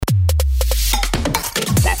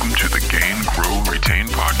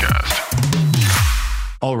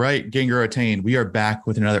All right, Gain Grow Retain. We are back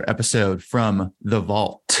with another episode from The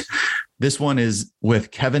Vault. This one is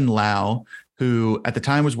with Kevin Lau, who at the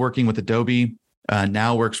time was working with Adobe,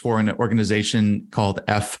 now works for an organization called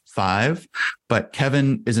F5. But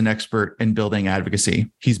Kevin is an expert in building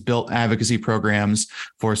advocacy. He's built advocacy programs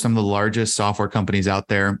for some of the largest software companies out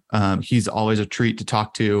there. He's always a treat to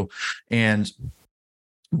talk to. And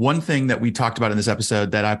one thing that we talked about in this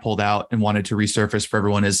episode that I pulled out and wanted to resurface for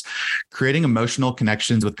everyone is creating emotional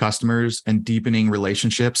connections with customers and deepening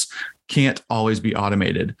relationships can't always be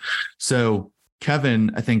automated. So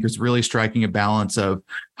Kevin, I think, is really striking a balance of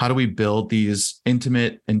how do we build these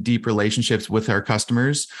intimate and deep relationships with our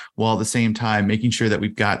customers while at the same time making sure that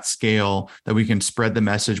we've got scale, that we can spread the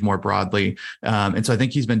message more broadly. And so I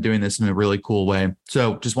think he's been doing this in a really cool way.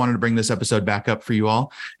 So just wanted to bring this episode back up for you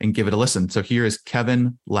all and give it a listen. So here is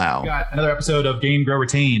Kevin Lau. We got another episode of Gain, Grow,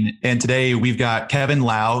 Retain. And today we've got Kevin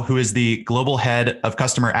Lau, who is the global head of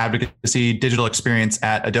customer advocacy digital experience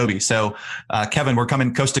at Adobe. So Kevin, we're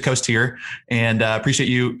coming coast to coast here and appreciate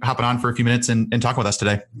you hopping on for a few minutes and talking with us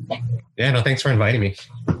today. Yeah, no, thanks for inviting me.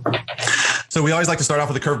 So we always like to start off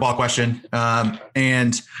with a curveball question.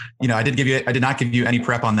 And, I did not give you any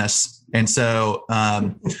prep on this. And so,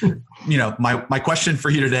 my question for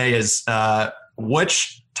you today is,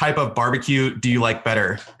 which type of barbecue do you like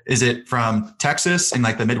better? Is it from Texas and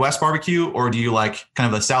like the Midwest barbecue, or do you like kind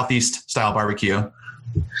of the Southeast style barbecue?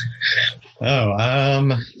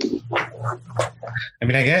 I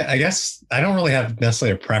guess I don't really have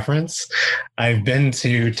necessarily a preference. I've been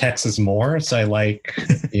to Texas more, so I like, I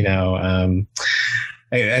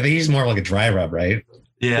think he's more like a dry rub, right?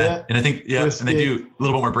 Yeah. And I think, and they do a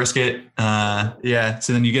little bit more brisket.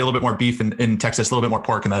 So then you get a little bit more beef in Texas, a little bit more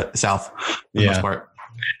pork in the South for the most part.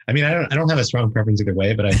 I mean, I don't have a strong preference either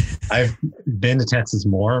way, but I've been to Texas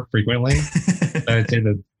more frequently. I would say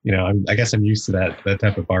that, I guess I'm used to that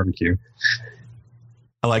type of barbecue.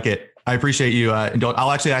 I like it. I appreciate you.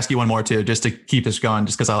 I'll actually ask you one more too, just to keep this going,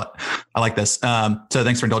 just because I like this. So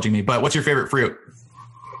thanks for indulging me. But what's your favorite fruit?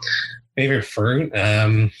 Favorite fruit?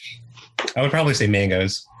 I would probably say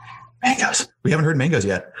mangoes. Mangoes. We haven't heard mangoes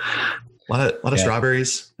yet. A lot of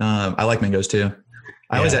strawberries. I like mangoes too.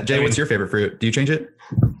 I always ask, Jay, what's your favorite fruit? Do you change it?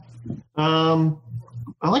 I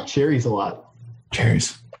like cherries a lot.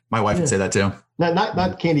 Cherries. My wife would say that too.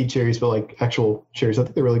 Not candied cherries, but like actual cherries. I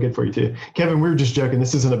think they're really good for you too. Kevin, we were just joking.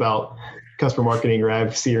 This isn't about customer marketing or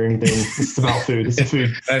advocacy or anything. This is about food. It's a food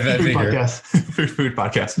podcast. food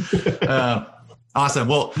podcast. Awesome.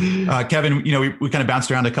 Well, Kevin, we kind of bounced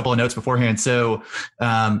around a couple of notes beforehand. So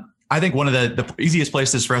I think one of the easiest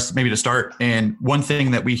places for us maybe to start, and one thing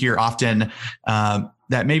that we hear often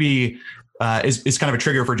that maybe is kind of a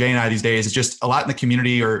trigger for Jay and I these days is just a lot in the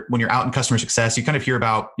community, or when you're out in customer success, you kind of hear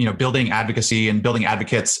about, building advocacy and building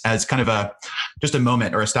advocates as kind of just a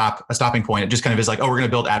moment or a stopping point. It just kind of is like, oh, we're going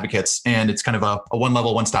to build advocates, and it's kind of a one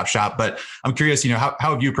level, one stop shop. But I'm curious, how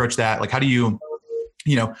have you approached that? Like, how do you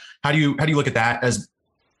look at that as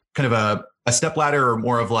kind of a step ladder, or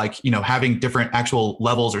more of like, having different actual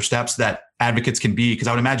levels or steps that advocates can be? Because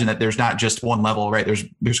I would imagine that there's not just one level, right?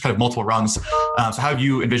 There's kind of multiple rungs. So how have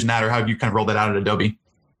you envisioned that, or how have you kind of rolled that out at Adobe?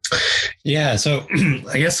 Yeah. So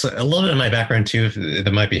I guess a little bit of my background too, if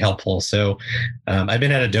that might be helpful. So I've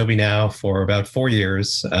been at Adobe now for about 4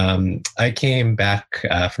 years. I came back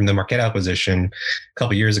from the Marketo acquisition a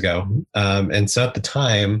couple of years ago. And so at the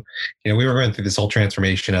time, we were going through this whole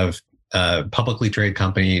transformation of publicly traded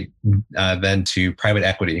company, then to private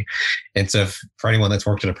equity. And so for anyone that's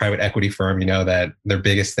worked at a private equity firm, that their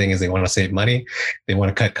biggest thing is they want to save money. They want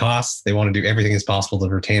to cut costs. They want to do everything as possible to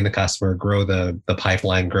retain the customer, grow the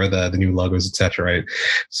pipeline, grow the new logos, et cetera. Right.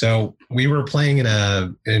 So we were playing in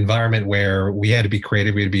an environment where we had to be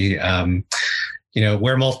creative. We had to be,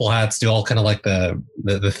 wear multiple hats, do all kind of like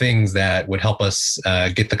the things that would help us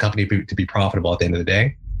get the company to be profitable at the end of the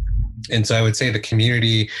day. And so I would say the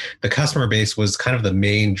community, the customer base was kind of the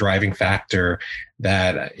main driving factor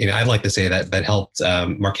that, I'd like to say that helped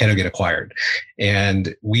Marketo get acquired.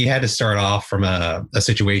 And we had to start off from a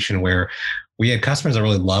situation where we had customers that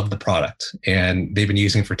really loved the product, and they've been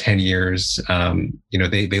using it for 10 years.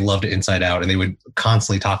 They loved it inside out, and they would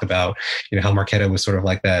constantly talk about, how Marketo was sort of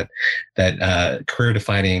like that career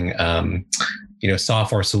defining,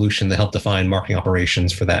 software solution that helped define marketing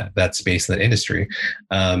operations for that space in that industry.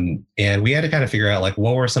 And we had to kind of figure out like,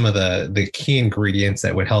 what were some of the key ingredients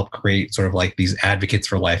that would help create sort of like these advocates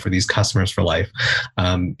for life, or these customers for life.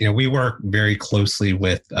 We work very closely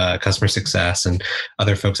with customer success and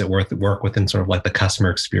other folks that work within sort of like the customer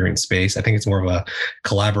experience space. I think it's more of a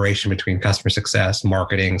collaboration between customer success,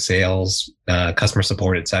 marketing, sales, customer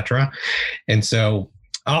support, et cetera. And so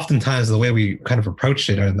oftentimes the way we kind of approached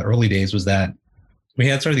it in the early days was that we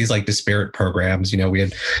had sort of these like disparate programs. We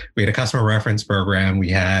had a customer reference program. We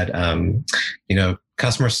had,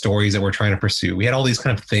 customer stories that we're trying to pursue. We had all these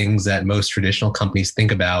kind of things that most traditional companies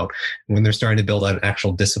think about when they're starting to build an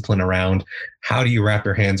actual discipline around how do you wrap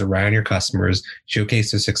your hands around your customers, showcase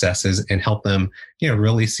their successes, and help them,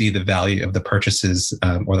 really see the value of the purchases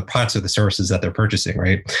or the products or the services that they're purchasing,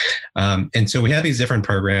 right? And so we had these different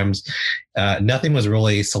programs. Nothing was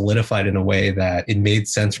really solidified in a way that it made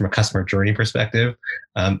sense from a customer journey perspective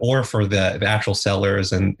or for the actual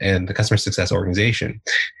sellers and the customer success organization.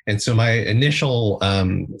 And so my initial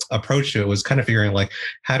approach to it was kind of figuring like,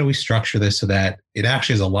 how do we structure this so that it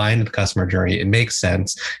actually is aligned with the customer journey? It makes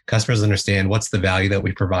sense. Customers understand what's the value that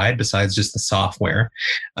we provide besides just the software.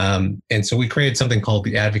 And so we created something called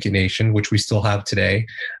the Advocate Nation, which we still have today.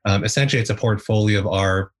 Essentially, it's a portfolio of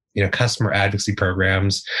our customer advocacy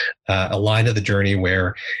programs aligned to the journey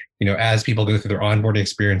where, as people go through their onboarding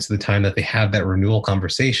experience to the time that they have that renewal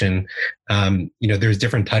conversation, there's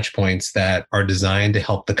different touch points that are designed to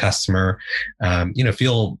help the customer,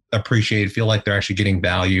 feel appreciated, feel like they're actually getting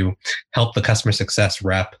value, help the customer success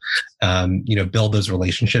rep, build those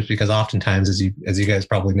relationships. Because oftentimes, as you guys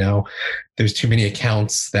probably know, there's too many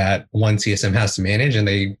accounts that one CSM has to manage, and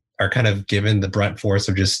they are kind of given the brunt force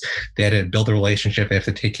of just they had to build a relationship, they have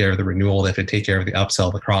to take care of the renewal, they have to take care of the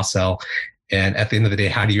upsell, the cross-sell. And at the end of the day,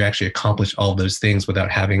 how do you actually accomplish all of those things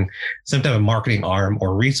without having some type of marketing arm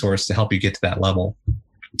or resource to help you get to that level?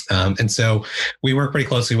 And so we work pretty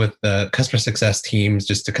closely with the customer success teams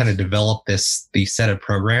just to kind of develop these set of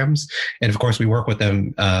programs. And of course, we work with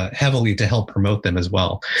them heavily to help promote them as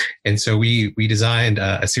well. And so we designed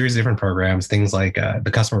a series of different programs, things like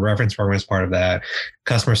the customer reference program is part of that,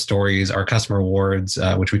 customer stories, our customer awards,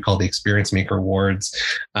 which we call the Experience Maker Awards.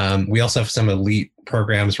 We also have some elite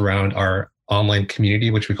programs around our online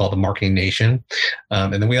community, which we call the Marketing Nation.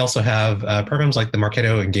 And then we also have programs like the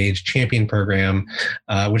Marketo Engage Champion program,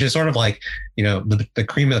 which is sort of like, the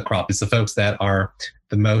cream of the crop. It's the folks that are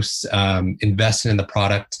the most invested in the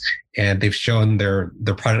product, and they've shown their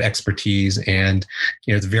product expertise, and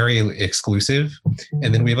it's very exclusive.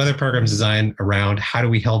 And then we have other programs designed around how do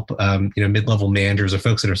we help mid-level managers or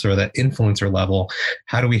folks that are sort of that influencer level.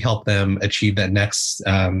 How do we help them achieve that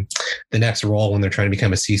the next role when they're trying to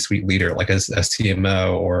become a C-suite leader, like as a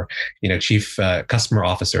CMO or chief customer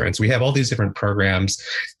officer. And so we have all these different programs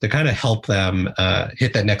to kind of help them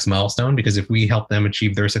hit that next milestone, because if we help them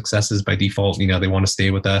achieve their successes by default, they want to stay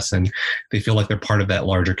with us and they feel like they're part of that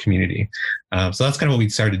larger community. So that's kind of what we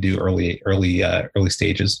started to do early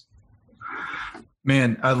stages.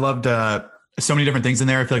 Man, I loved so many different things in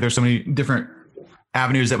there. I feel like there's so many different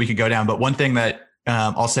avenues that we could go down. But one thing that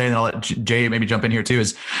I'll say, and I'll let Jay maybe jump in here too,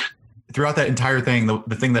 is throughout that entire thing,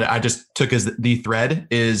 the thing that I just took as the thread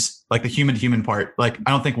is like the human to human part. Like,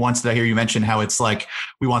 I don't think once did I hear you mention how it's like,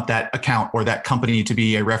 we want that account or that company to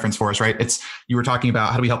be a reference for us, right? You were talking about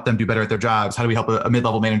how do we help them do better at their jobs? How do we help a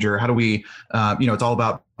mid-level manager? How do we, it's all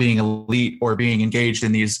about being elite or being engaged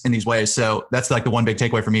in these ways. So that's like the one big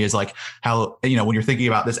takeaway for me is like how, when you're thinking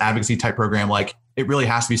about this advocacy type program, like it really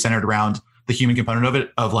has to be centered around the human component of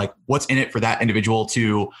it, of like what's in it for that individual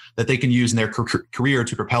that they can use in their career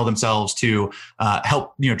to propel themselves to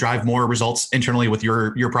help, drive more results internally with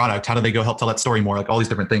your product. How do they go help tell that story more? Like all these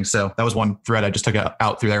different things. So that was one thread I just took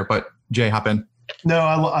out through there, but Jay, hop in. No,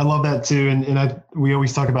 I love that too. And we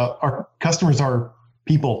always talk about our customers are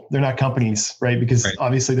people, they're not companies, right? Because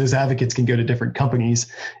obviously those advocates can go to different companies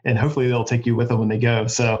and hopefully they'll take you with them when they go.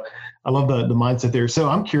 So I love the mindset there. So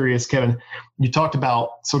I'm curious, Kevin, you talked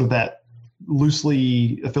about sort of that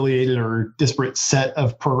loosely affiliated or disparate set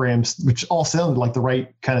of programs, which all sound like the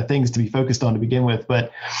right kind of things to be focused on to begin with.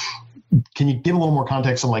 But can you give a little more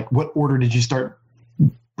context on like what order did you start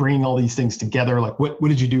bringing all these things together? Like what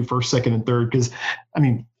did you do first, second, and third? Because I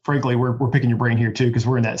mean, frankly, we're picking your brain here too, because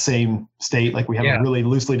we're in that same state. Like we have a really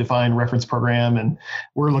loosely defined reference program, and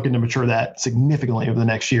we're looking to mature that significantly over the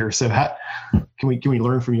next year. So how can we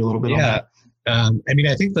learn from you a little bit on that?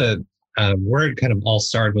 I think the where it kind of all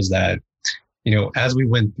started was that, as we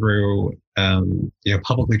went through,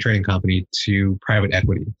 publicly trading company to private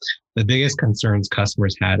equity, the biggest concerns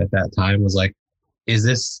customers had at that time was like, is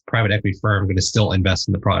this private equity firm going to still invest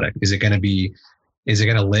in the product? Is it going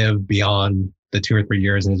to live beyond the 2 or 3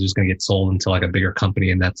 years and it's just going to get sold into like a bigger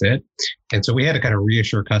company and that's it? And so we had to kind of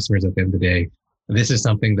reassure customers at the end of the day, this is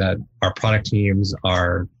something that our product teams,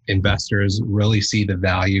 our investors really see the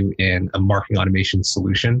value in a marketing automation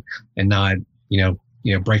solution and not,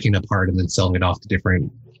 breaking it apart and then selling it off to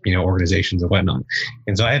different, organizations and whatnot.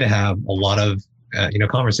 And so I had to have a lot of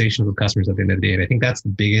conversations with customers at the end of the day. And I think that's the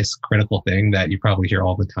biggest critical thing that you probably hear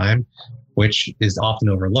all the time, which is often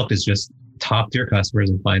overlooked, is just talk to your customers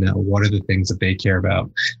and find out what are the things that they care about.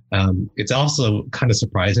 It's also kind of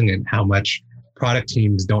surprising in how much product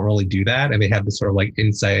teams don't really do that. And they have this sort of like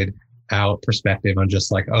inside out perspective on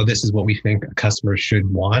just like, oh, this is what we think customers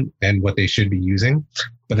should want and what they should be using.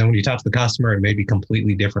 But then when you talk to the customer, it may be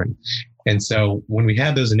completely different. And so when we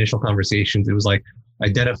had those initial conversations, it was like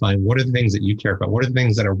identifying what are the things that you care about? What are the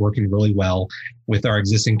things that are working really well with our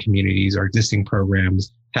existing communities, our existing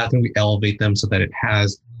programs? How can we elevate them so that it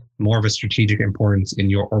has more of a strategic importance in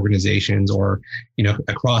your organizations or,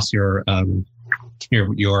 across your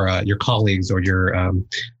colleagues or your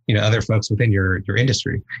other folks within your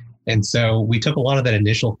industry. And so we took a lot of that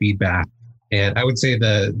initial feedback, and I would say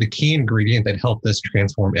the key ingredient that helped us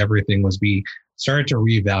transform everything was we started to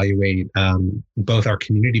reevaluate both our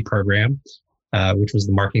community program, which was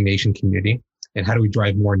the Marketing Nation community, and how do we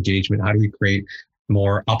drive more engagement? How do we create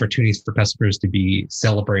more opportunities for customers to be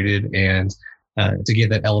celebrated and to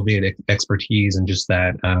get that elevated expertise and just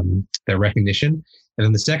that recognition? And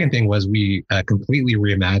then the second thing was we completely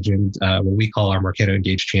reimagined what we call our Marketo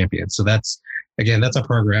Engaged Champions. So that's a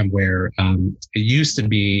program where it used to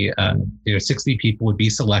be 60 people would be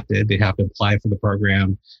selected. They'd have to apply for the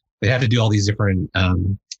program. They'd have to do all these different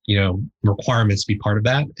requirements to be part of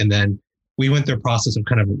that. And then we went through a process of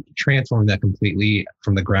kind of transforming that completely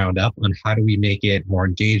from the ground up on how do we make it more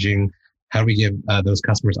engaging? How do we give those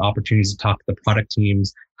customers opportunities to talk to the product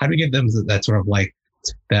teams? How do we give them that sort of like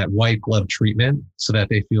that white glove treatment so that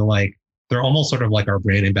they feel like they're almost sort of like our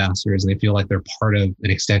brand ambassadors and they feel like they're part of an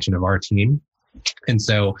extension of our team? And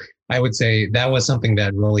so I would say that was something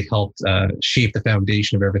that really helped shape the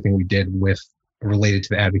foundation of everything we did related to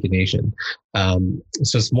the Advocate Nation.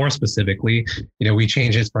 So more specifically, we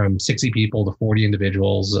changed it from 60 people to 40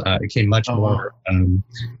 individuals. It became much more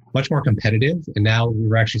competitive. And now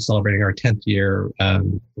we're actually celebrating our 10th year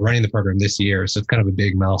running the program this year. So it's kind of a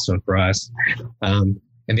big milestone for us. And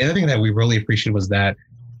the other thing that we really appreciated was that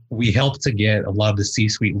we helped to get a lot of the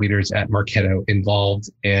C-suite leaders at Marketo involved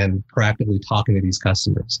and proactively talking to these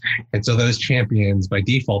customers. And so those champions, by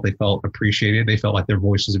default, they felt appreciated. They felt like their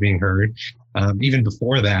voice was being heard. Even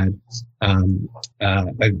before that, I'm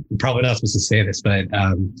probably not supposed to say this, but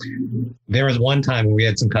there was one time when we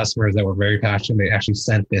had some customers that were very passionate. They actually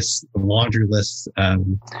sent this laundry list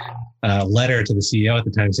letter to the CEO at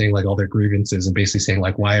the time saying like all their grievances and basically saying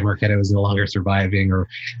like why Marketo is no longer surviving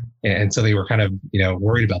and so they were kind of,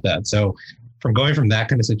 worried about that. So from going from that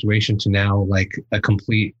kind of situation to now like a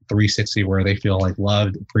complete 360 where they feel like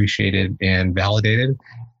loved, appreciated, and validated,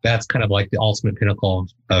 that's kind of like the ultimate pinnacle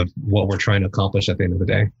of what we're trying to accomplish at the end of the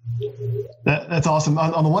day. That's awesome.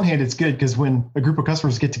 On the one hand, it's good because when a group of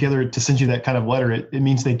customers get together to send you that kind of letter, it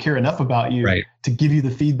means they care enough about you to give you the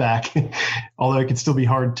feedback, although it can still be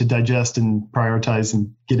hard to digest and prioritize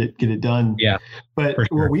and get it done. Yeah. But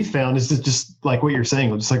what we found is that just like what you're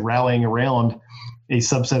saying, just like rallying around a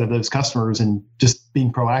subset of those customers and just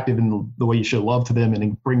being proactive in the way you show love to them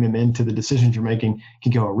and bring them into the decisions you're making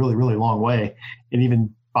can go a really, really long way and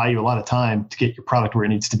even buy you a lot of time to get your product where it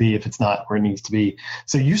needs to be if it's not where it needs to be.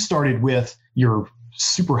 So you started with your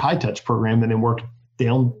super high touch program and then worked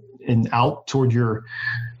down and out toward your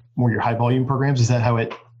high volume programs. Is that how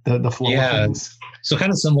the flow of things? So kind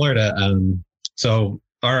of similar to so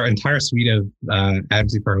our entire suite of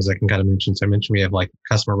advocacy programs I can kind of mention. So I mentioned we have like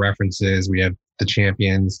customer references, we have the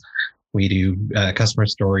champions, we do customer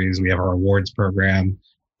stories, we have our awards program.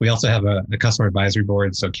 We also have a customer advisory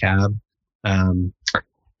board, so CAB.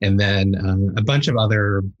 And then a bunch of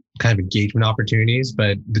other kind of engagement opportunities.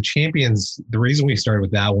 But the champions, the reason we started with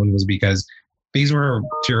that one was because these were,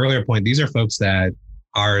 to your earlier point, these are folks that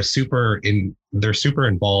are they're super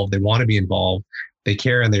involved. They want to be involved. They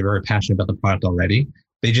care and they're very passionate about the product already.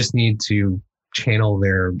 They just need to channel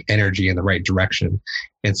their energy in the right direction.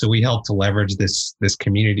 And so we help to leverage this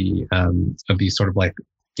community of these sort of like,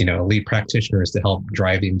 elite practitioners to help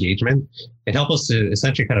drive the engagement and help us to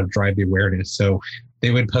essentially kind of drive the awareness. So they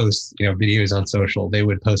would post, videos on social, they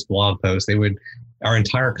would post blog posts, our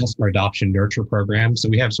entire customer adoption nurture program. So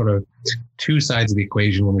we have sort of two sides of the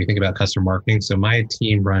equation when we think about customer marketing. So my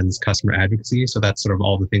team runs customer advocacy. So that's sort of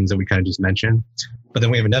all the things that we kind of just mentioned. But then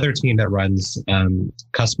we have another team that runs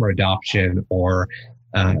customer adoption or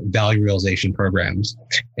value realization programs.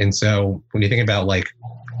 And so when you think about like,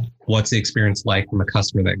 what's the experience like from a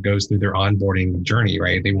customer that goes through their onboarding journey,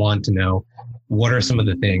 right? They want to know what are some of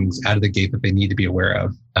the things out of the gate that they need to be aware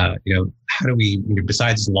of? How do we,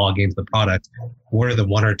 besides log into the product, what are the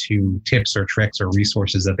one or two tips or tricks or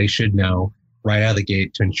resources that they should know right out of the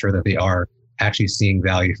gate to ensure that they are actually seeing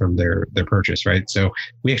value from their purchase, right? So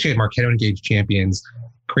we actually had Marketo Engage champions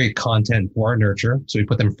create content for our nurture. So we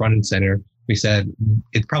put them front and center. We said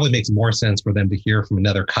it probably makes more sense for them to hear from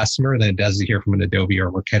another customer than it does to hear from an Adobe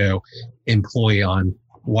or Marketo employee on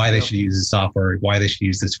why they should use the software, why they should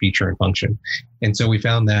use this feature and function. And so we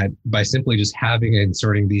found that by simply just having and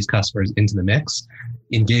inserting these customers into the mix,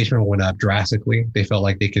 engagement went up drastically. They felt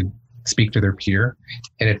like they could speak to their peer,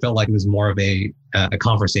 and it felt like it was more of a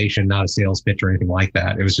conversation, not a sales pitch or anything like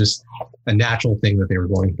that. It was just a natural thing that they were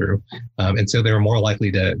going through. And so they were more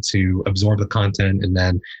likely to absorb the content. And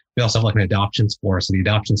then we also have like an adoption score. So the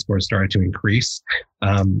adoption score started to increase.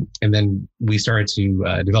 And then we started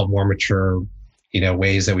to develop more mature,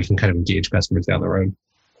 ways that we can kind of engage customers down the road.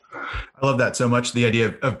 I love that so much. The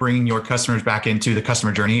idea of bringing your customers back into the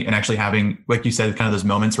customer journey and actually having, like you said, kind of those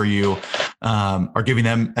moments where you are giving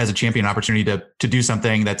them as a champion an opportunity to do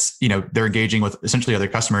something that's, they're engaging with essentially other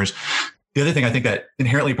customers. The other thing I think that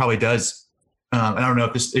inherently probably does, and I don't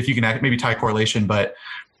know if you can maybe tie correlation, but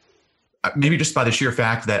maybe just by the sheer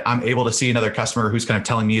fact that I'm able to see another customer who's kind of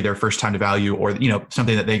telling me their first time to value or,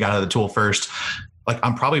 something that they got out of the tool first, like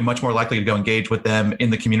I'm probably much more likely to go engage with them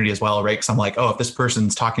in the community as well, right? Because I'm like, oh, if this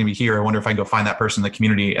person's talking to me here, I wonder if I can go find that person in the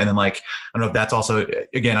community. And then I don't know if that's also,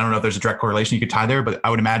 again, I don't know if there's a direct correlation you could tie there, but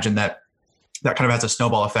I would imagine that kind of has a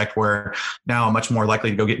snowball effect where now I'm much more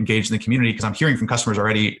likely to go get engaged in the community because I'm hearing from customers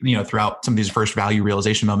already, throughout some of these first value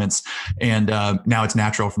realization moments. And now it's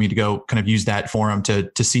natural for me to go kind of use that forum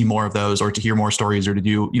to see more of those or to hear more stories or to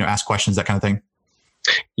do, ask questions, that kind of thing.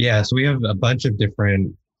 Yeah. So we have a bunch of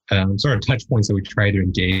different sort of touch points that we try to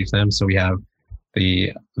engage them. So we have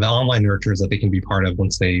the online nurtures that they can be part of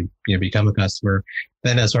once they become a customer.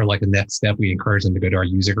 Then as sort of like the next step, we encourage them to go to our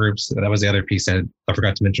user groups. That was the other piece that I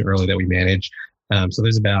forgot to mention earlier that we manage. So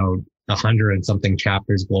there's about 100 and something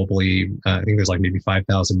chapters globally. I think there's like maybe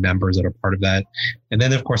 5,000 members that are part of that. And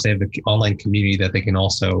then of course they have the online community that they can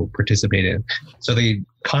also participate in. So they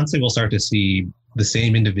constantly will start to see the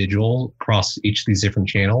same individual across each of these different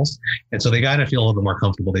channels. And so they kind of feel a little bit more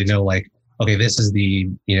comfortable. They know like, okay, this is the,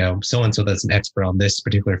 so-and-so that's an expert on this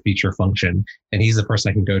particular feature function. And he's the person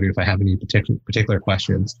I can go to if I have any particular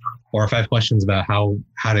questions, or if I have questions about how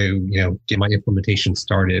to, get my implementation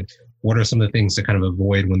started. What are some of the things to kind of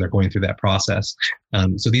avoid when they're going through that process?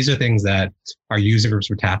 So these are things that our user groups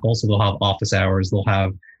would tackle. So they'll have office hours, they'll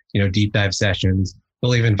have, deep dive sessions.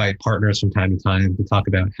 They'll even invite partners from time to time to talk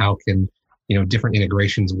about how can, different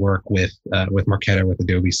integrations work with Marketo, with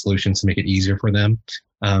Adobe solutions to make it easier for them.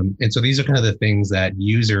 And so these are kind of the things that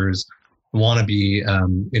users want to be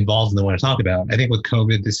involved in and want to talk about. I think with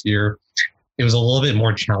COVID this year, it was a little bit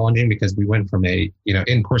more challenging because we went from a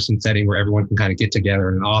in-person setting where everyone can kind of get together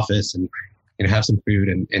in an office and have some food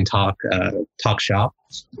and talk shop.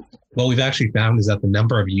 What we've actually found is that the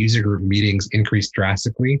number of user group meetings increased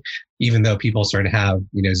drastically, even though people started to have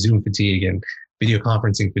Zoom fatigue and video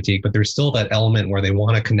conferencing fatigue, but there's still that element where they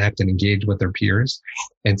want to connect and engage with their peers.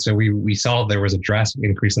 And so we saw there was a drastic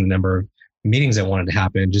increase in the number of meetings that wanted to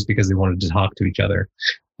happen just because they wanted to talk to each other.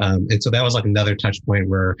 And so that was like another touch point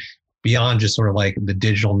where beyond just sort of like the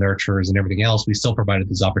digital nurturers and everything else, we still provided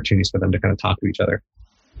these opportunities for them to kind of talk to each other.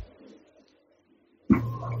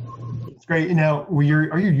 It's great. Now, are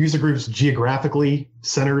your user groups geographically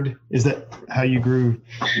centered? Is that how you grew?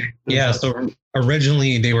 Yeah. So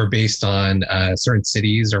originally they were based on certain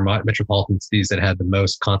cities or metropolitan cities that had the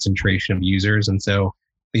most concentration of users. And so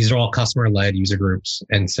these are all customer-led user groups.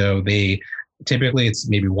 And so typically it's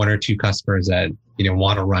maybe one or two customers that,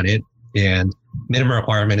 want to run it. And minimum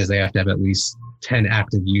requirement is they have to have at least 10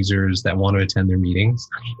 active users that want to attend their meetings.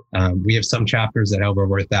 We have some chapters that have over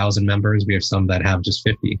 1,000 members. We have some that have just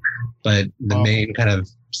 50. But the main kind of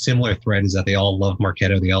similar thread is that they all love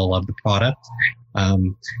Marketo. They all love the product.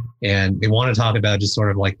 And they want to talk about just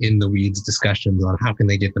sort of like in the weeds discussions on how can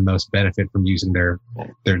they get the most benefit from using their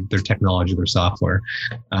technology, their software.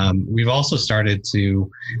 We've also started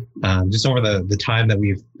to, just over the time that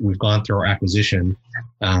we've gone through our acquisition,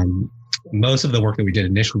 most of the work that we did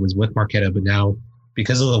initially was with Marketo, but now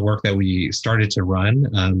because of the work that we started to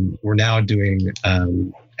run, we're now doing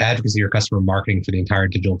advocacy or customer marketing for the entire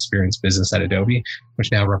digital experience business at Adobe,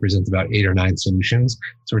 which now represents about 8 or 9 solutions.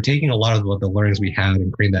 So we're taking a lot of the learnings we had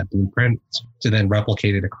and creating that blueprint to then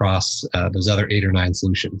replicate it across those other 8 or 9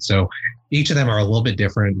 solutions. So each of them are a little bit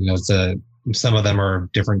different. Some of them are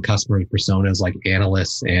different customer personas like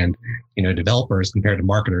analysts and, developers compared to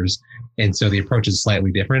marketers. And so the approach is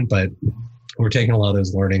slightly different, but we're taking a lot of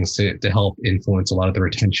those learnings to help influence a lot of the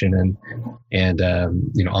retention and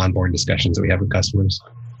onboarding discussions that we have with customers.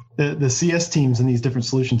 The CS teams in these different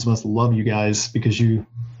solutions must love you guys because you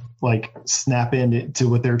like snap into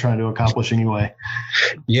what they're trying to accomplish anyway?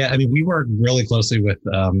 Yeah, I mean, we work really closely with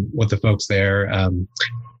the folks there.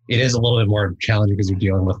 It is a little bit more challenging because you're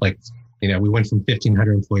dealing with like, we went from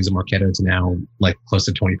 1,500 employees at Marketo to now like close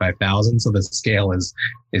to 25,000. So the scale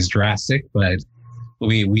is drastic, but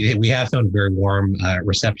we have found very warm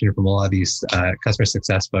reception from a lot of these customer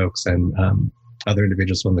success folks and other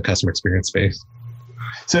individuals from the customer experience space.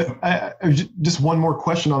 So just one more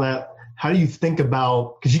question on that. How do you think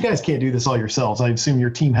about, because you guys can't do this all yourselves. I assume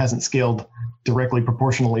your team hasn't scaled directly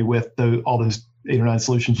proportionally with all those 8 or 9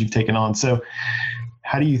 solutions you've taken on. So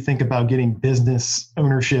how do you think about getting business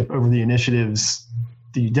ownership over the initiatives?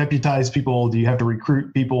 Do you deputize people? Do you have to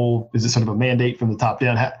recruit people? Is it sort of a mandate from the top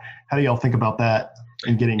down? How do y'all think about that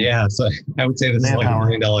and getting? Yeah, so I would say this is like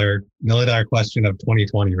 $1 million question of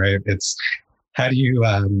 2020, right? It's how do you?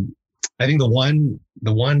 I think the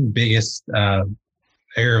one biggest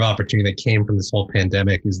area of opportunity that came from this whole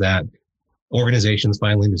pandemic is that organizations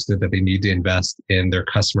finally understood that they need to invest in their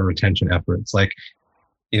customer retention efforts. Like,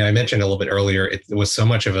 I mentioned a little bit earlier, it was so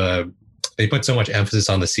much they put so much emphasis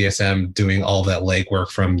on the CSM doing all of that legwork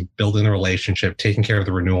from building the relationship, taking care of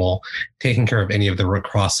the renewal, taking care of any of the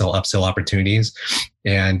cross-sell, upsell opportunities.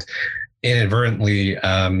 And inadvertently,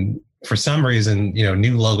 for some reason,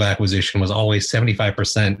 new logo acquisition was always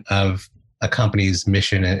 75% of a company's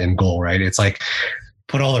mission and goal, right? It's like,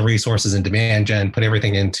 put all the resources in demand gen, put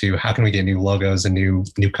everything into how can we get new logos and new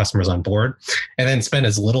customers on board, and then spend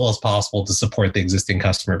as little as possible to support the existing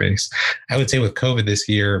customer base. I would say with COVID this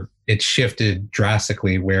year, it shifted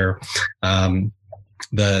drastically where one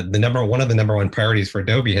of the number one priorities for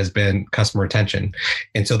Adobe has been customer retention.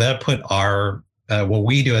 And so that put our what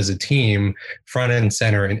we do as a team front and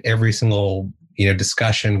center in every single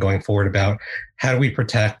discussion going forward about how do we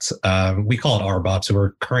protect, we call it RBOB, so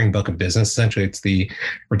recurring book of business. Essentially, it's the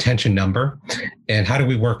retention number. And how do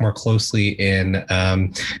we work more closely in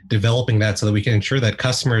developing that so that we can ensure that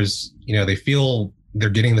customers, they feel they're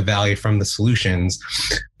getting the value from the solutions,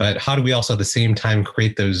 but how do we also at the same time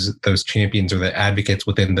create those champions or the advocates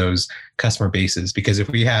within those customer bases? Because if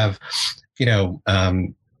we have,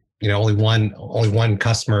 only one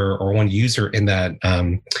customer or one user in that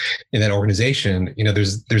organization,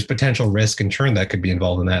 there's potential risk and churn that could be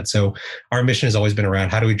involved in that. So our mission has always been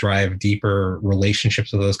around how do we drive deeper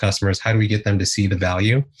relationships with those customers? How do we get them to see the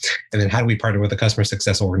value? And then how do we partner with a customer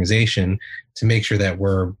success organization to make sure that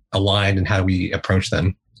we're aligned in how we approach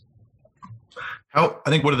them? I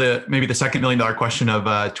think maybe the second $1 million question of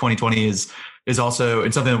 2020 is also,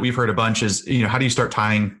 and something that we've heard a bunch is, how do you start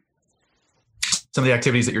tying some of the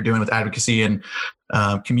activities that you're doing with advocacy and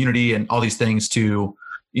community and all these things to,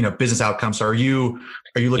 business outcomes? So are you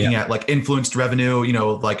looking at like influenced revenue,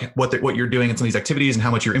 like what you're doing in some of these activities and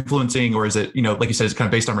how much you're influencing, or is it, like you said, it's kind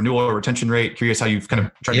of based on renewal or retention rate? Curious how you've kind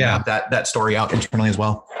of tried to map that story out internally as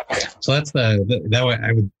well. So that's that way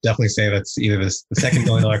I would definitely say that's either the second $1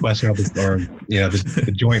 million question or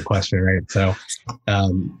the joint question, right? So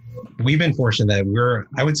we've been fortunate that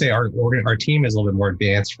I would say our team is a little bit more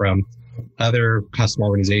advanced from other customer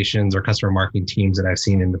organizations or customer marketing teams that I've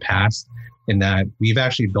seen in the past, in that we've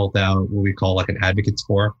actually built out what we call like an advocate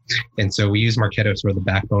score. And so we use Marketo as sort of the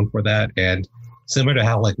backbone for that. And similar to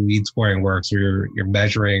how like lead scoring works, you're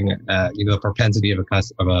measuring the propensity of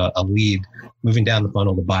a lead moving down the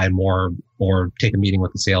funnel to buy more or take a meeting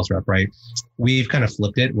with the sales rep, right? We've kind of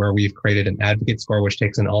flipped it where we've created an advocate score, which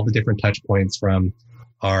takes in all the different touch points from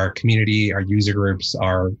our community, our user groups,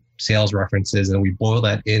 our sales references, and we boil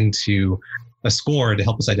that into a score to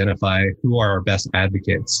help us identify who are our best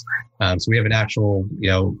advocates. So we have an actual,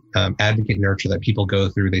 advocate nurture that people go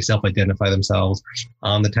through. They self-identify themselves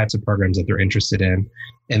on the types of programs that they're interested in.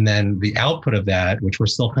 And then the output of that, which we're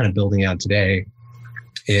still kind of building out today,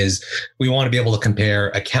 is we want to be able to compare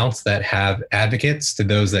accounts that have advocates to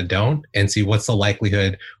those that don't and see what's the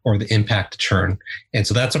likelihood or the impact to churn. And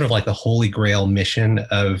so that's sort of like the holy grail mission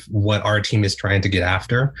of what our team is trying to get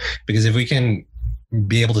after. Because if we can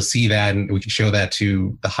be able to see that and we can show that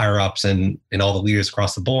to the higher ups and all the leaders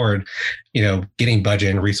across the board, getting budget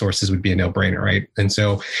and resources would be a no-brainer, right? And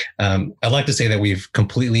so I'd like to say that we've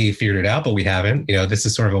completely figured it out, but we haven't. This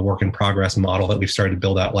is sort of a work in progress model that we've started to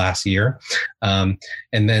build out last year. And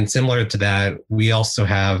then similar to that, we also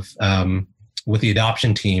have with the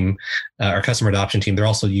adoption team, our customer adoption team, they're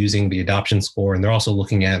also using the adoption score, and they're also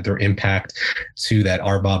looking at their impact to that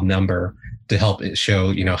RBOB number to help it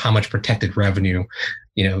show, how much protected revenue,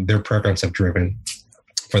 their programs have driven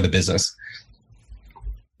for the business.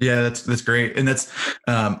 Yeah, that's great. And that's,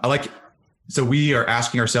 so we are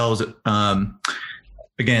asking ourselves, again,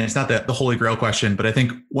 it's not the holy grail question, but I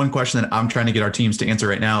think one question that I'm trying to get our teams to answer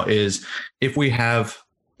right now is if we have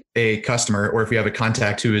a customer or if we have a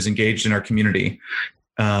contact who is engaged in our community,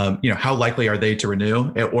 how likely are they to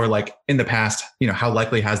renew? Or like in the past, how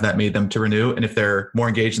likely has that made them to renew? And if they're more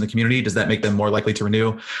engaged in the community, does that make them more likely to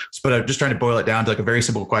renew? But I'm just trying to boil it down to like a very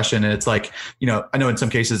simple question. And it's like, I know in some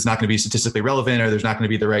cases it's not going to be statistically relevant or there's not going to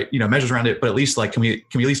be the right, measures around it, but at least like, can we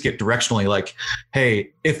at least get directionally like,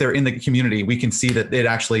 hey, if they're in the community, we can see that it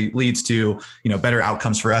actually leads to, better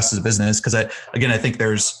outcomes for us as a business. Cause I think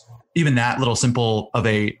there's even that little simple of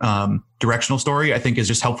a, directional story, I think is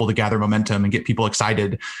just helpful to gather momentum and get people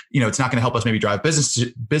excited. It's not going to help us maybe drive business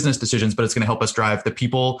decisions, but it's going to help us drive the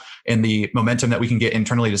people and the momentum that we can get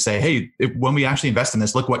internally to say, hey, when we actually invest in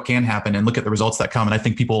this, look what can happen and look at the results that come. And I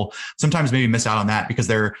think people sometimes maybe miss out on that because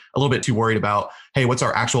they're a little bit too worried about, hey, what's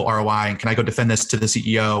our actual ROI? And can I go defend this to the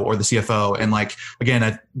CEO or the CFO? And like,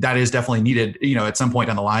 again, that is definitely needed, at some point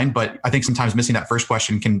down the line. But I think sometimes missing that first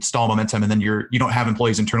question can stall momentum. And then you don't have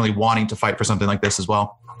employees internally wanting to fight for something like this as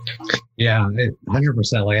well. Yeah,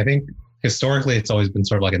 100%. Like I think historically it's always been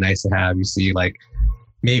sort of like a nice to have. You see like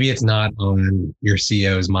maybe it's not on your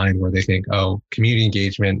CEO's mind where they think, oh, community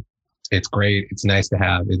engagement, it's great. It's nice to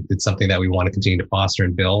have. It's something that we want to continue to foster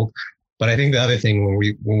and build. But I think the other thing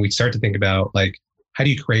when we start to think about like, how do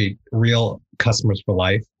you create real customers for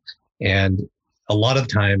life? And a lot of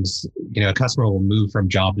times, a customer will move from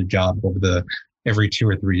job to job over every 2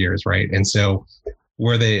 or 3 years, right? And so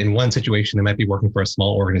where in one situation, they might be working for a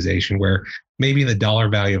small organization where maybe the dollar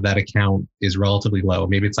value of that account is relatively low.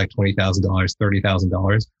 Maybe it's like $20,000,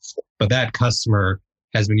 $30,000, but that customer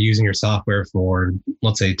has been using your software for,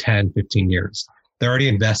 let's say 10, 15 years. They're already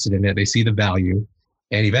invested in it. They see the value.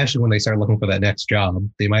 And eventually when they start looking for that next job,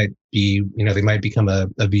 they might become a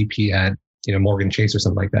VP at, Morgan Chase or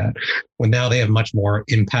something like that. When now they have much more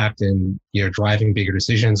impact in, driving bigger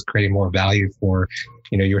decisions, creating more value for,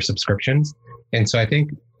 your subscriptions. And so I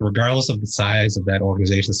think regardless of the size of that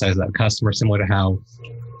organization, the size of that customer, similar to how,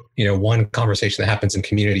 one conversation that happens in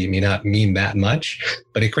community may not mean that much,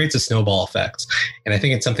 but it creates a snowball effect. And I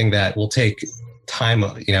think it's something that will take time,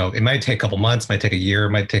 it might take a couple months, might take a year,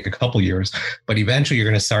 might take a couple years, but eventually you're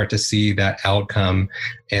going to start to see that outcome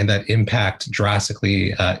and that impact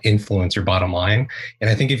drastically influence your bottom line. And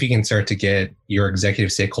I think if you can start to get your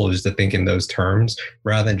executive stakeholders to think in those terms,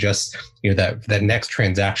 rather than just, that next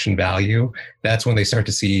transaction value, that's when they start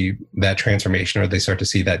to see that transformation or they start to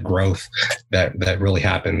see that growth that really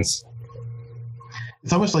happens.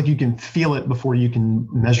 It's almost like you can feel it before you can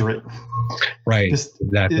measure it. Right.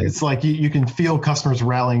 Exactly. It's like you can feel customers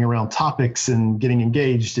rallying around topics and getting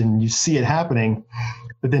engaged and you see it happening,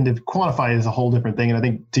 but then to quantify is a whole different thing. And I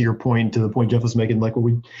think to the point Jeff was making, like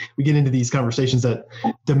when we get into these conversations that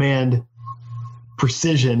demand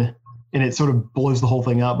precision and it sort of blows the whole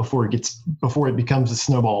thing up before it becomes a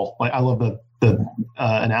snowball. Like I love the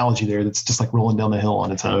analogy there. That's just like rolling down the hill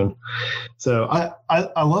on its own. So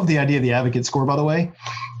I love the idea of the advocate score, by the way.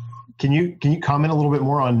 Can you comment a little bit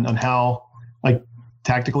more on how like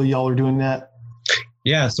tactically y'all are doing that?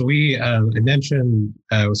 Yeah. So we mentioned,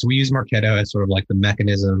 so we use Marketo as sort of like the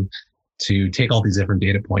mechanism to take all these different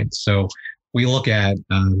data points. So we look at,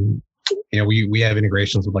 we have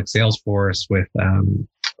integrations with like Salesforce with,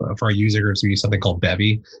 for our users, we use something called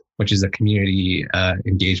Bevy, which is a community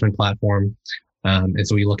engagement platform. And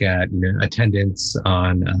so we look at attendance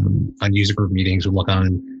on user group meetings. We look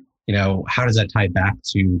on how does that tie back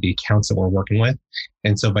to the accounts that we're working with.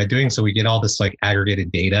 And so by doing so, we get all this like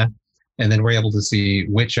aggregated data, and then we're able to see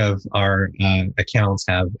which of our accounts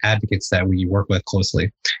have advocates that we work with closely.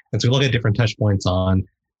 And so we look at different touch points on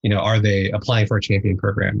are they applying for a champion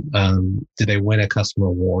program? Did they win a customer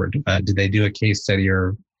award? Did they do a case study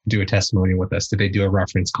or do a testimonial with us? Did they do a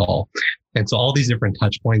reference call? And so all these different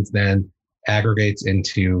touch points then aggregates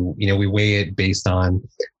into, we weigh it based on,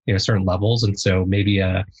 certain levels. And so maybe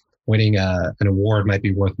winning an award might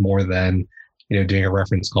be worth more than, doing a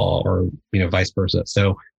reference call or, vice versa.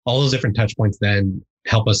 So all those different touch points then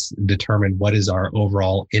help us determine what is our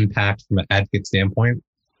overall impact from an advocate standpoint.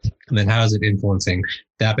 And then how is it influencing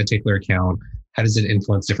that particular account? How does it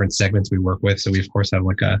influence different segments we work with? So we of course have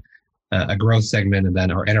like a growth segment and then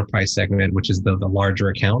our enterprise segment, which is the larger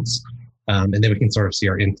accounts. And then we can sort of see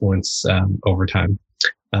our influence over time.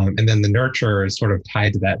 And then the nurture is sort of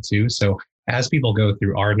tied to that too. So as people go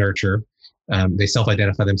through our nurture, they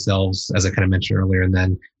self-identify themselves, as I kind of mentioned earlier. And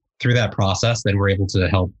then through that process, then we're able to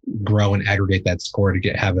help grow and aggregate that score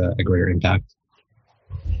to have a greater impact.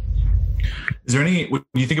 Is there any, when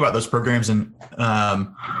you think about those programs and I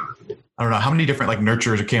don't know, how many different like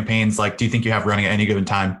nurtures or campaigns, like, do you think you have running at any given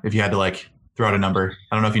time? If you had to like throw out a number,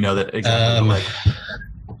 I don't know if you know that exactly.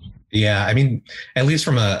 Yeah. I mean, at least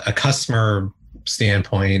from a customer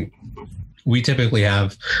standpoint, we typically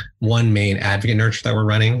have one main advocate nurture that we're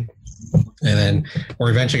running. And then we're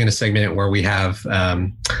eventually going to segment it where we have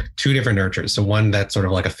two different nurtures. So one that's sort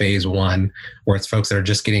of like a phase one, where it's folks that are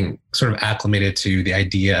just getting sort of acclimated to the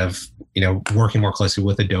idea of, working more closely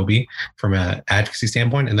with Adobe from an advocacy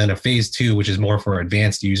standpoint. And then a phase two, which is more for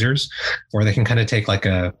advanced users, where they can kind of take like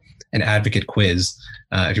an advocate quiz,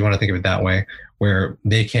 if you want to think of it that way, where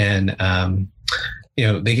they can,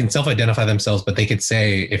 they can self-identify themselves, but they could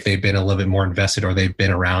say if they've been a little bit more invested or they've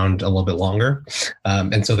been around a little bit longer.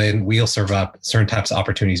 And so then we'll serve up certain types of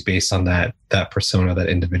opportunities based on that persona, that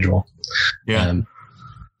individual. Yeah. And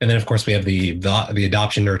then of course we have the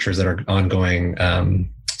adoption nurtures that are ongoing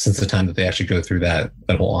since the time that they actually go through that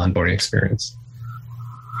whole onboarding experience.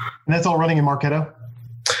 And that's all running in Marketo?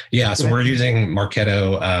 Yeah. So we're using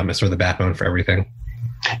Marketo as sort of the backbone for everything.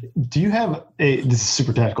 Do you have this is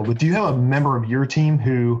super technical, but do you have a member of your team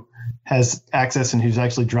who has access and who's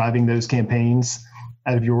actually driving those campaigns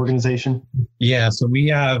out of your organization? Yeah. So we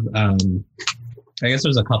have, I guess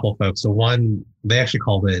there's a couple folks. So one, they actually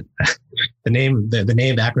called it the name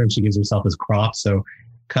acronym she gives herself is CROP. So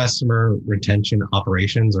Customer Retention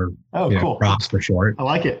Operations, or cool. CROPS for short. I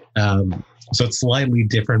like it. So it's slightly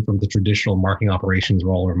different from the traditional marketing operations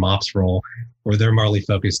role or MOPS role, where they're more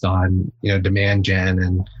focused on, demand gen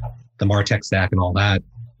and the MarTech stack and all that.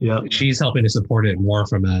 Yeah. She's helping to support it more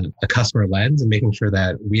from a customer lens and making sure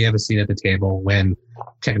that we have a seat at the table when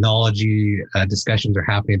technology discussions are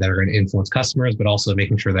happening that are going to influence customers, but also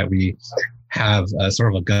making sure that we have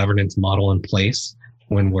sort of a governance model in place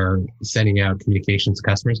when we're sending out communications to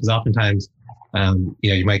customers. Because oftentimes,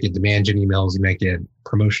 you might get demand gen emails, you might get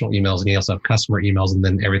promotional emails, and you also have customer emails, and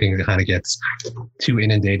then everything kind of gets too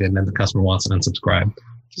inundated, and then the customer wants to unsubscribe.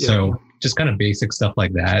 Yeah. So just kind of basic stuff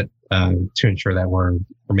like that to ensure that we're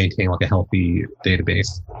maintaining like a healthy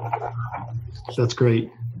database. That's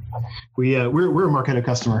great. We're a Marketo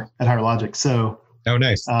customer at HireLogic, so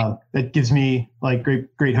nice. That gives me like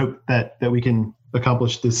great hope that we can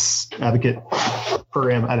accomplish this advocate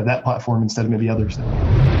program out of that platform instead of maybe others.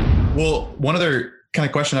 Well, one other kind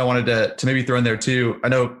of question I wanted to maybe throw in there too. I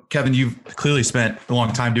know, Kevin, you've clearly spent a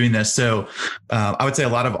long time doing this. So I would say a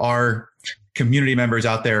lot of our community members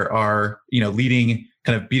out there are, leading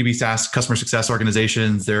kind of B2B SaaS customer success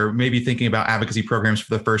organizations. They're maybe thinking about advocacy programs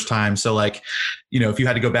for the first time. So like, if you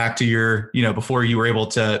had to go back to your, before you were able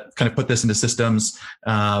to kind of put this into systems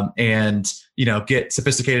and, get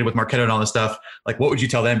sophisticated with Marketo and all this stuff, like what would you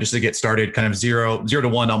tell them just to get started, kind of zero to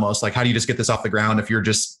one almost? Like, how do you just get this off the ground if you're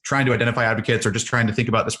just trying to identify advocates or just trying to think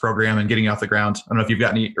about this program and getting it off the ground? I don't know if you've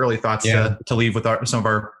got any early thoughts to leave with some of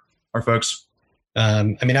our folks.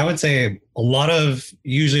 I would say a lot of,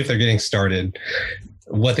 usually if they're getting started,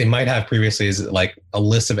 what they might have previously is like a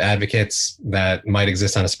list of advocates that might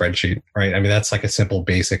exist on a spreadsheet, right? That's like a simple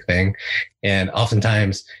basic thing. And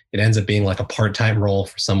oftentimes it ends up being like a part-time role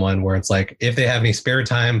for someone where it's like, if they have any spare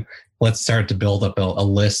time, let's start to build up a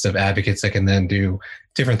list of advocates that can then do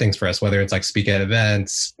different things for us, whether it's like speak at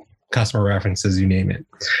events, customer references, you name it.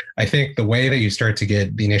 I think the way that you start to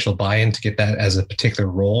get the initial buy-in to get that as a particular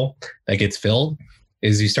role that gets filled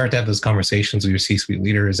is you start to have those conversations with your C-suite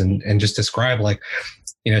leaders and just describe like,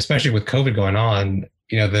 especially with COVID going on,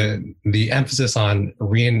 the emphasis on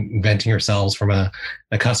reinventing yourselves from a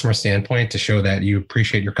customer standpoint to show that you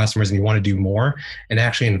appreciate your customers and you want to do more and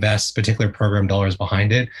actually invest particular program dollars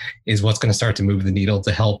behind it is what's going to start to move the needle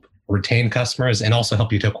to help retain customers and also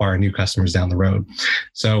help you to acquire new customers down the road.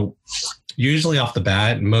 So usually off the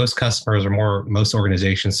bat, most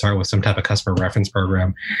organizations start with some type of customer reference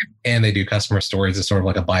program and they do customer stories as sort of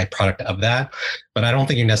like a byproduct of that. But I don't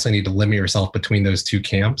think you necessarily need to limit yourself between those two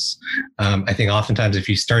camps. I think oftentimes if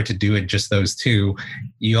you start to do it just those two,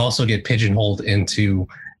 you also get pigeonholed into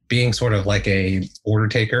being sort of like a order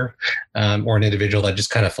taker or an individual that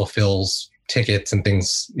just kind of fulfills tickets and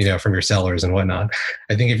things, from your sellers and whatnot.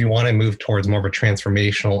 I think if you want to move towards more of a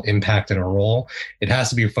transformational impact in a role, it has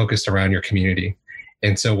to be focused around your community.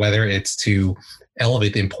 And so whether it's to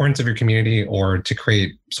elevate the importance of your community or to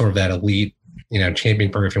create sort of that elite,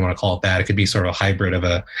 champion program, if you want to call it that, it could be sort of a hybrid of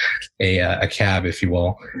a cab, if you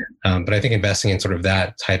will. But I think investing in sort of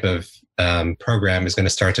that type of program is going to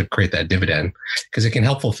start to create that dividend because it can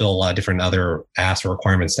help fulfill a lot of different other asks or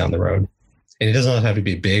requirements down the road. And it doesn't have to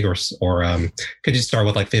be big or could just start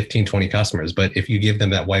with like 15, 20 customers. But if you give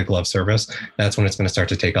them that white glove service, that's when it's going to start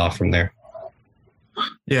to take off from there.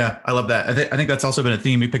 Yeah, I love that. I think that's also been a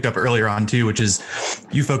theme we picked up earlier on too, which is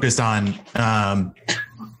you focused on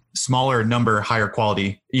smaller number, higher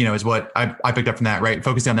quality, is what I picked up from that, right?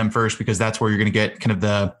 Focusing on them first, because that's where you're going to get kind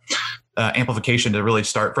of amplification to really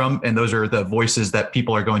start from. And those are the voices that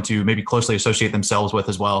people are going to maybe closely associate themselves with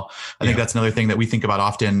as well. I think that's another thing that we think about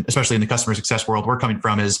often, especially in the customer success world we're coming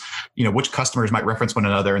from, is, which customers might reference one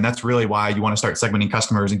another. And that's really why you want to start segmenting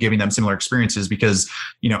customers and giving them similar experiences, because,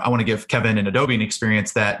 I want to give Kevin and Adobe an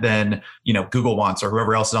experience that then, Google wants, or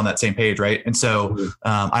whoever else is on that same page. Right. And so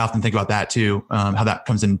I often think about that too, how that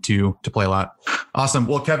comes into play a lot. Awesome.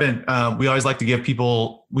 Well, Kevin, we always like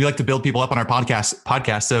to build people up on our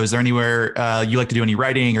podcast. So is there anywhere you like to do any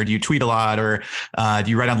writing, or do you tweet a lot, or do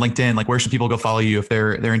you write on LinkedIn? Like, where should people go follow you if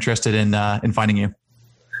they're interested in finding you?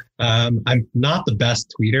 I'm not the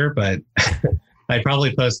best tweeter, but I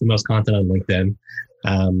probably post the most content on LinkedIn.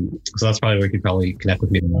 So that's probably where you could probably connect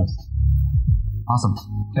with me the most. Awesome.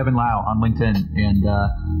 Kevin Lau on LinkedIn, and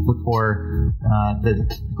look for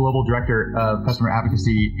the Global Director of Customer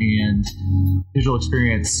Advocacy and Digital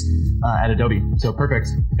Experience at Adobe. So perfect.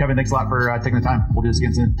 Kevin, thanks a lot for taking the time. We'll do this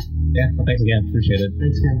again soon. Yeah, well, thanks again. Appreciate it.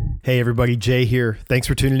 Thanks, Ken. Hey, everybody. Jay here. Thanks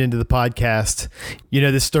for tuning into the podcast.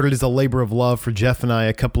 This started as a labor of love for Jeff and I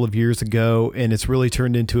a couple of years ago, and it's really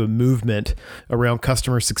turned into a movement around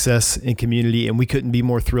customer success and community, and we couldn't be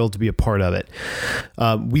more thrilled to be a part of it.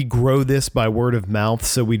 We grow this by word of mouth,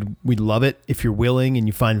 so we'd love it if you're willing and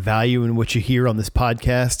you find value in what you hear on this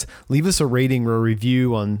podcast. Leave us a rating or a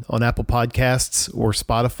review on Apple Podcasts or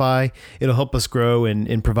Spotify. It'll help us grow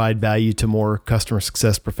and provide value to more customer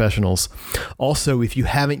success professionals. Also, if you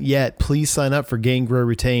haven't yet, please sign up for Gain, Grow,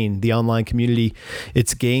 Retain, the online community.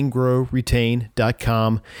 It's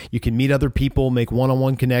gaingrowretain.com. You can meet other people, make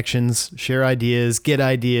one-on-one connections, share ideas, get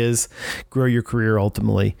ideas, grow your career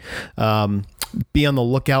ultimately. Be on the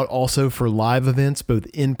lookout also for live events, both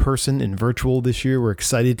in person and virtual this year. We're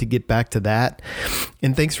excited to get back to that.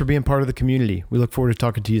 And thanks for being part of the community. We look forward to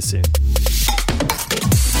talking to you soon.